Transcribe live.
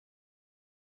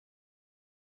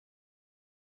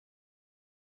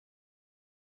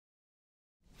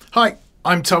Hi,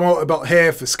 I'm Tom Autobot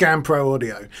here for Scan Pro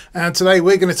Audio, and today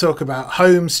we're going to talk about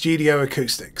home studio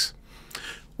acoustics.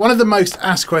 One of the most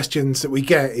asked questions that we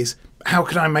get is, how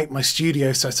can I make my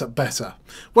studio setup better?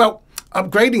 Well,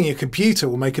 upgrading your computer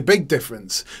will make a big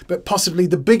difference, but possibly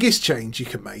the biggest change you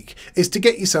can make is to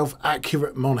get yourself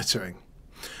accurate monitoring.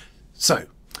 So,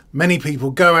 many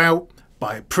people go out,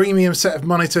 buy a premium set of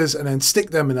monitors and then stick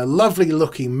them in a lovely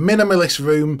looking minimalist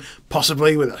room,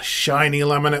 possibly with a shiny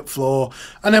laminate floor,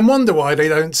 and then wonder why they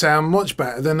don't sound much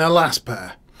better than their last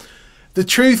pair. The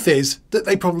truth is that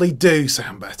they probably do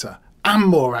sound better and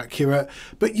more accurate,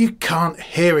 but you can't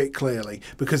hear it clearly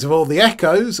because of all the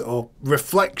echoes, or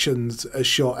reflections as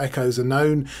short echoes are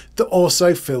known, that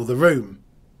also fill the room.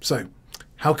 So,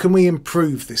 how can we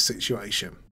improve this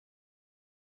situation?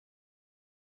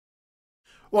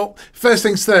 Well, first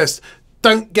things first,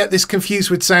 don't get this confused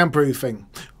with soundproofing.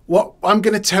 What I'm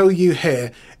going to tell you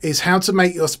here is how to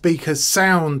make your speakers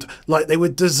sound like they were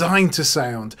designed to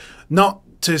sound, not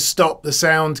to stop the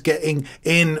sound getting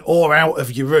in or out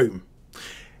of your room.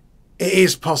 It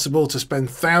is possible to spend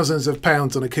thousands of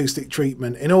pounds on acoustic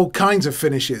treatment in all kinds of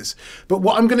finishes, but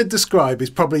what I'm going to describe is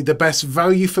probably the best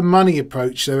value for money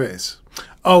approach there is.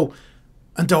 Oh,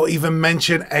 and don't even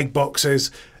mention egg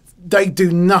boxes. They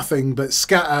do nothing but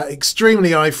scatter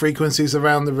extremely high frequencies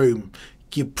around the room.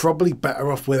 You're probably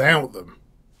better off without them.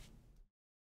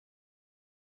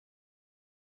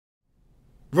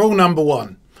 Rule number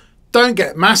 1. Don't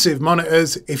get massive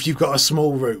monitors if you've got a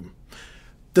small room.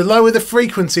 The lower the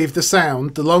frequency of the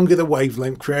sound, the longer the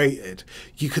wavelength created.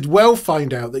 You could well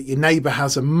find out that your neighbour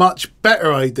has a much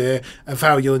better idea of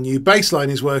how your new bassline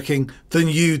is working than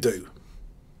you do.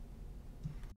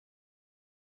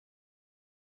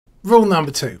 Rule number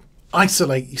 2.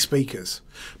 Isolate your speakers.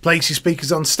 Place your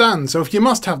speakers on stands, so if you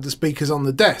must have the speakers on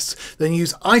the desk, then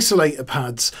use isolator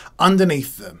pads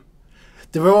underneath them.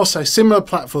 There are also similar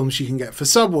platforms you can get for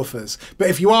subwoofers, but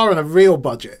if you are on a real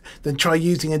budget, then try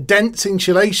using a dense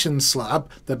insulation slab,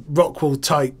 the rockwool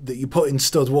type that you put in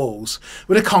stud walls,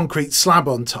 with a concrete slab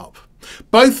on top.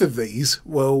 Both of these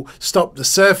will stop the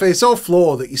surface or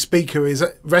floor that your speaker is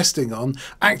resting on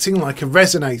acting like a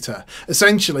resonator,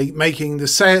 essentially making the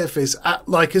surface act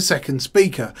like a second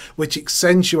speaker, which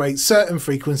accentuates certain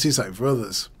frequencies over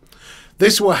others.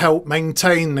 This will help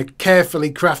maintain the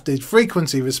carefully crafted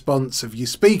frequency response of your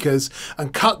speakers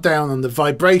and cut down on the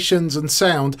vibrations and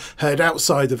sound heard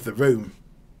outside of the room.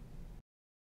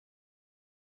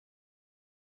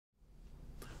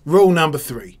 Rule number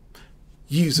 3.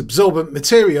 Use absorbent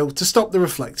material to stop the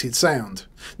reflected sound.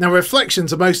 Now,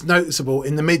 reflections are most noticeable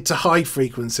in the mid to high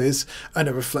frequencies and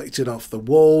are reflected off the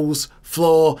walls,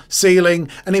 floor, ceiling,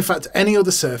 and in fact any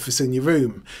other surface in your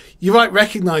room. You might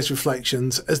recognise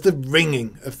reflections as the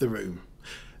ringing of the room.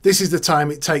 This is the time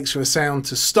it takes for a sound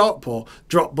to stop or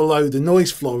drop below the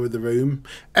noise floor of the room,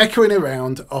 echoing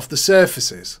around off the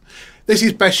surfaces. This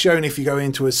is best shown if you go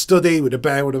into a study with a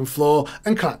bare wooden floor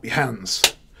and clap your hands.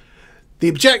 The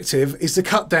objective is to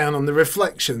cut down on the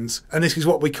reflections, and this is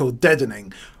what we call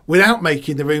deadening, without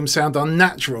making the room sound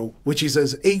unnatural, which is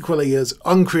as equally as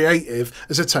uncreative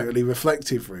as a totally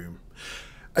reflective room.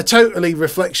 A totally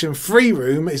reflection-free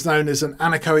room is known as an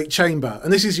anechoic chamber,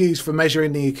 and this is used for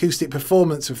measuring the acoustic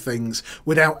performance of things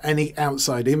without any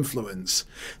outside influence.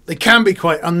 They can be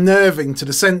quite unnerving to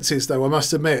the senses though, I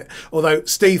must admit, although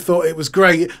Steve thought it was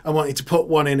great and wanted to put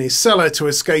one in his cellar to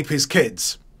escape his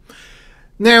kids.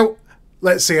 Now,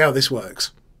 let's see how this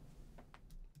works.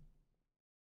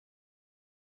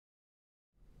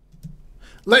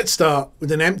 Let's start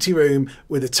with an empty room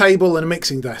with a table and a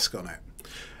mixing desk on it.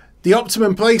 The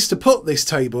optimum place to put this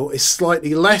table is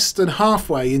slightly less than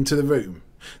halfway into the room.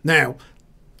 Now,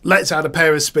 let's add a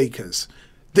pair of speakers.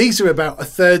 These are about a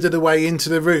third of the way into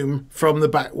the room from the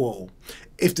back wall.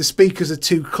 If the speakers are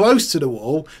too close to the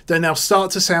wall, then they'll start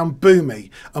to sound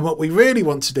boomy, and what we really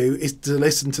want to do is to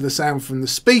listen to the sound from the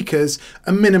speakers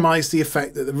and minimise the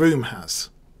effect that the room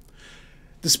has.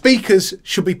 The speakers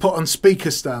should be put on speaker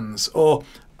stands, or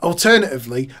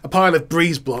alternatively, a pile of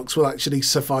breeze blocks will actually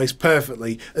suffice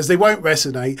perfectly, as they won't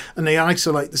resonate and they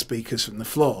isolate the speakers from the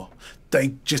floor.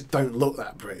 They just don't look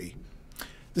that pretty.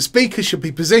 The speakers should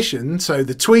be positioned so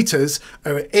the tweeters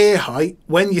are at ear height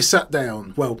when you sat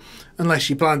down. Well, unless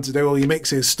you plan to do all your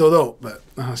mixes stood up, but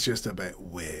that's just a bit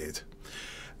weird.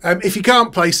 If you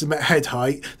can't place them at head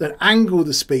height, then angle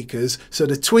the speakers so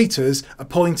the tweeters are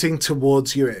pointing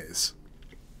towards your ears.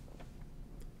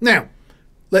 Now,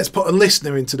 let's put a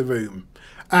listener into the room,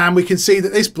 and we can see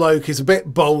that this bloke is a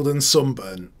bit bald and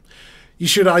sunburnt. You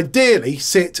should ideally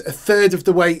sit a third of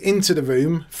the way into the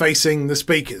room, facing the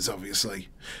speakers obviously.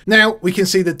 Now we can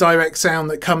see the direct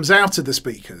sound that comes out of the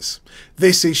speakers.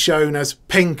 This is shown as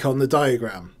pink on the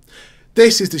diagram.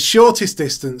 This is the shortest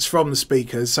distance from the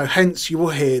speakers, so hence you will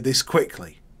hear this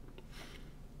quickly.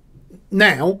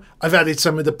 Now I've added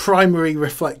some of the primary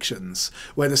reflections,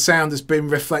 where the sound has been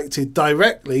reflected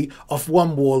directly off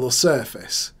one wall or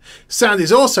surface. Sound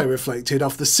is also reflected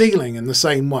off the ceiling in the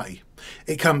same way.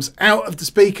 It comes out of the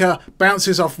speaker,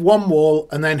 bounces off one wall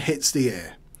and then hits the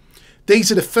ear.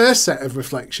 These are the first set of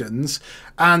reflections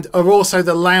and are also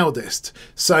the loudest,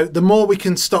 so the more we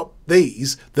can stop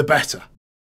these, the better.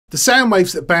 The sound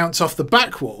waves that bounce off the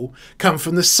back wall come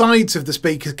from the sides of the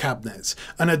speaker cabinets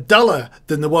and are duller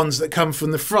than the ones that come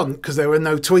from the front because there are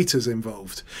no tweeters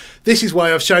involved. This is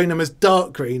why I've shown them as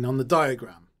dark green on the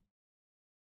diagram.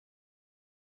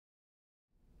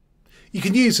 You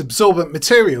can use absorbent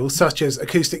materials such as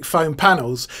acoustic foam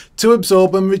panels to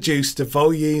absorb and reduce the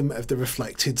volume of the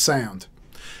reflected sound.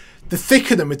 The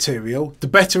thicker the material, the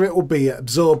better it will be at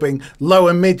absorbing low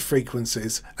and mid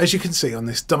frequencies, as you can see on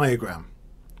this diagram.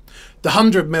 The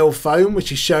 100mm foam,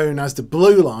 which is shown as the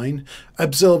blue line,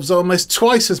 absorbs almost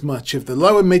twice as much of the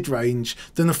lower mid-range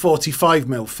than the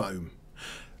 45mm foam.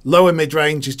 Lower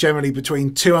mid-range is generally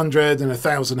between 200 and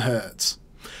 1000 Hz.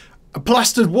 A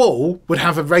plastered wall would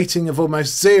have a rating of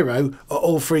almost 0 at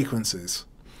all frequencies.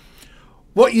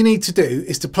 What you need to do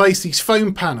is to place these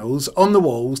foam panels on the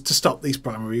walls to stop these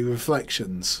primary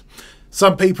reflections.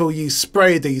 Some people use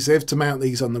spray adhesive to mount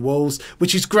these on the walls,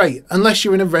 which is great unless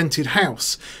you're in a rented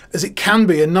house, as it can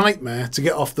be a nightmare to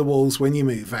get off the walls when you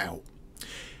move out.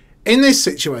 In this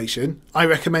situation, I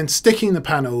recommend sticking the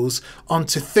panels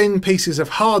onto thin pieces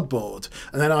of hardboard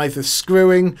and then either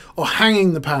screwing or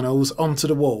hanging the panels onto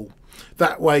the wall.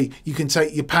 That way you can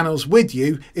take your panels with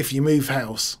you if you move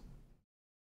house.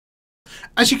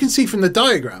 As you can see from the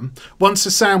diagram, once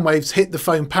the sound waves hit the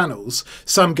foam panels,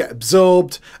 some get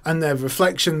absorbed and their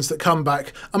reflections that come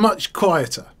back are much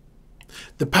quieter.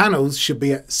 The panels should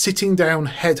be at sitting down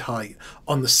head height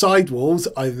on the side walls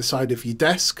either side of your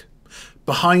desk,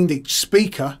 behind each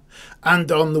speaker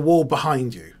and on the wall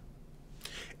behind you.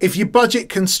 If your budget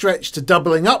can stretch to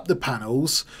doubling up the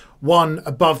panels, one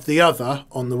above the other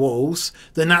on the walls,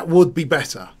 then that would be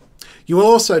better. You will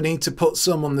also need to put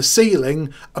some on the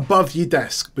ceiling above your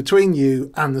desk between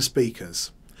you and the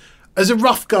speakers. As a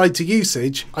rough guide to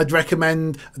usage, I'd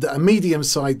recommend that a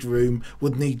medium-sized room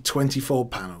would need 24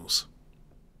 panels.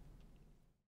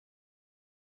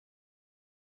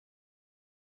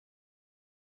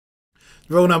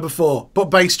 Rule number 4, put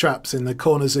bass traps in the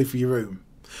corners of your room.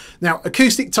 Now,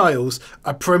 acoustic tiles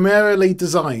are primarily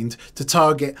designed to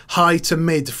target high to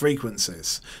mid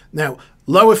frequencies. Now,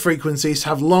 lower frequencies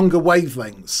have longer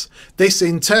wavelengths. This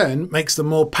in turn makes them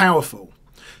more powerful.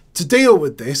 To deal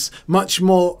with this, much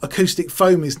more acoustic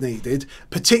foam is needed,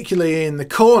 particularly in the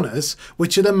corners,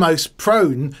 which are the most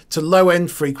prone to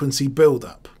low-end frequency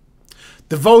build-up.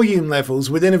 The volume levels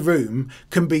within a room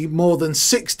can be more than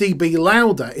 6 dB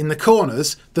louder in the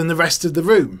corners than the rest of the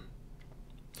room.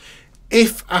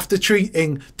 If after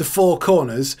treating the 4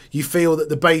 corners you feel that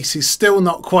the bass is still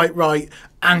not quite right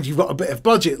and you've got a bit of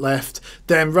budget left,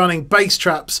 then running bass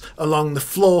traps along the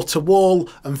floor to wall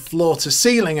and floor to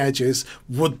ceiling edges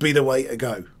would be the way to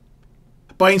go.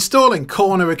 By installing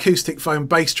corner acoustic foam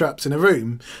bass traps in a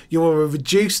room, you will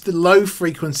reduce the low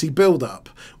frequency build-up,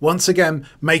 once again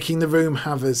making the room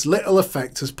have as little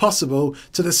effect as possible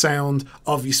to the sound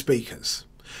of your speakers.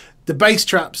 The bass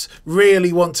traps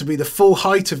really want to be the full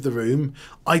height of the room,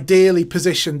 ideally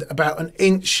positioned about an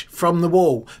inch from the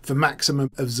wall for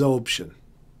maximum absorption.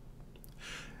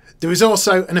 There is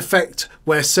also an effect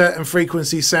where certain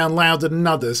frequencies sound louder than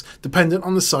others, dependent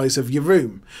on the size of your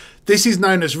room. This is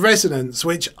known as resonance,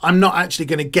 which I'm not actually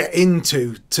going to get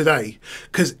into today,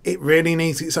 because it really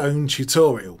needs its own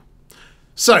tutorial.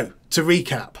 So, to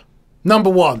recap.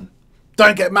 Number 1,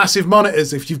 don't get massive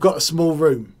monitors if you've got a small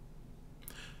room.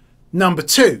 Number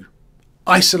 2,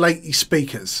 isolate your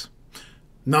speakers.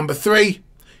 Number 3,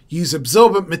 use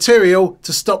absorbent material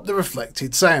to stop the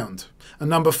reflected sound. And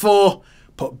number 4,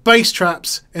 put bass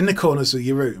traps in the corners of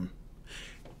your room.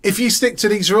 If you stick to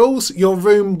these rules, your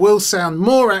room will sound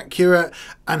more accurate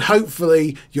and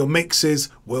hopefully your mixes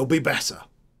will be better.